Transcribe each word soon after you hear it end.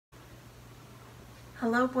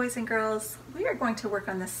Hello boys and girls. We are going to work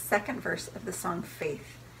on the second verse of the song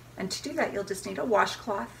Faith. And to do that you'll just need a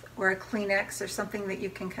washcloth or a Kleenex or something that you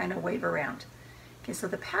can kind of wave around. Okay, so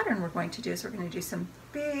the pattern we're going to do is we're going to do some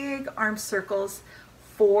big arm circles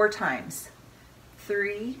 4 times.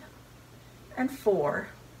 3 and 4.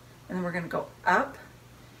 And then we're going to go up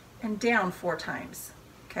and down 4 times.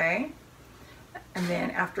 Okay? And then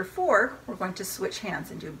after 4, we're going to switch hands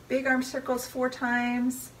and do big arm circles 4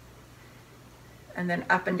 times. And then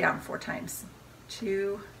up and down 4 times.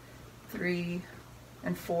 2, 3,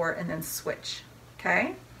 and 4, and then switch.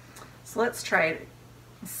 Okay? So let's try it.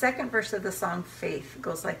 The second verse of the song Faith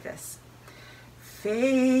goes like this.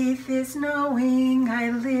 Faith is knowing I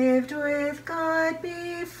lived with God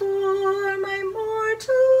before my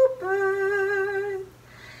mortal birth.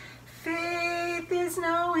 Faith is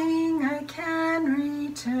knowing I can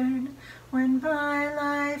return when my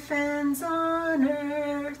life ends on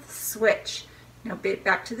earth. Switch. Now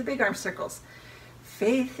back to the big arm circles.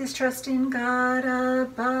 Faith is trusting God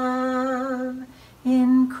above,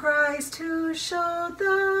 in Christ who showed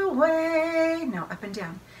the way. Now up and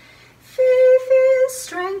down. Faith is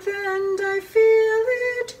strengthened, I feel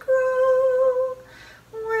it grow,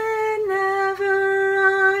 whenever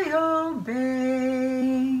I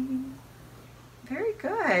obey. Very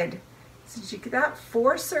good. So did you get that?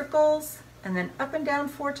 4 circles, and then up and down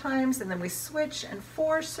 4 times, and then we switch, and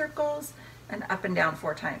 4 circles, and up and down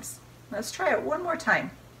 4 times. Let's try it one more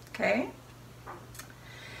time, okay?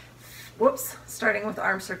 Whoops, starting with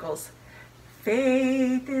arm circles.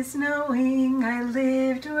 Faith is knowing I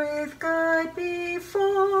lived with God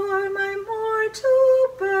before my mortal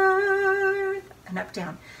birth. And up,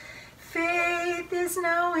 down. Faith is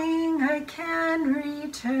knowing I can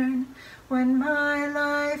return when my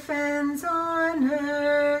life ends on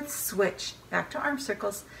earth. Switch, back to arm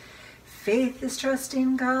circles. Faith is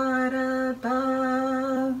trusting God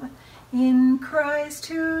above, in Christ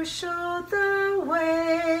who showed the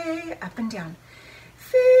way. Up and down.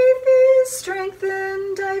 Faith is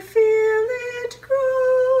strengthened, I feel it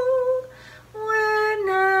grow,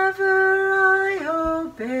 whenever I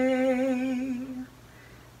obey.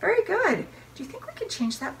 Very good. Do you think we could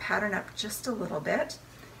change that pattern up just a little bit?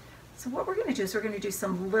 So what we're going to do is we're going to do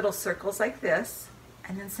some little circles like this,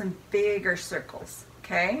 and then some bigger circles,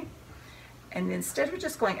 okay? And instead of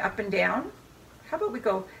just going up and down, how about we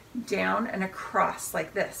go down and across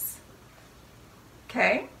like this?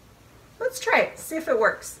 Okay? Let's try it, see if it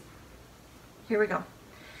works. Here we go.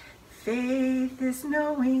 Faith is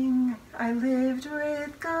knowing I lived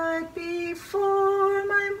with God before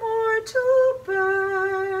my mortal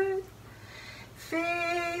birth.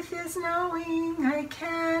 Faith is knowing I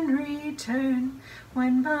can return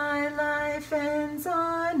when my life ends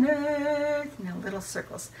on earth. Now little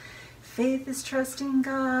circles. Faith is trusting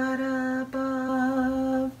God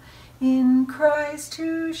above, in Christ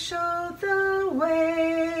who showed the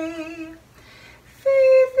way.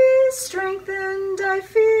 Faith is strengthened, I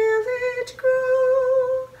feel it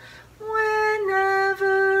grow,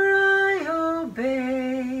 whenever I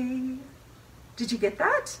obey. Did you get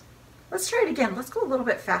that? Let's try it again. Let's go a little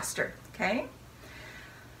bit faster, okay?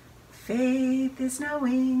 Faith is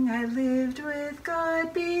knowing I lived with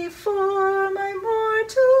God before my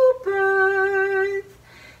mortal birth.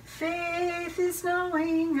 Faith is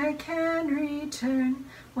knowing I can return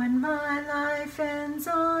when my life ends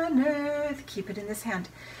on earth. Keep it in this hand.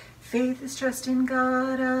 Faith is trusting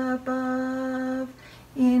God above,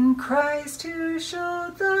 in Christ who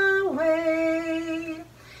showed the way.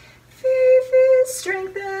 Faith is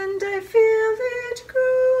strengthened, I feel it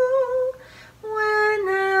grow,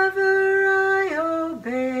 whenever I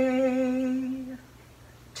obey.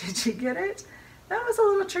 Did you get it? That was a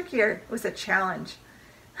little trickier. It was a challenge.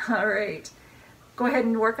 All right. Go ahead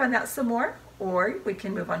and work on that some more, or we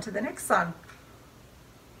can move on to the next song.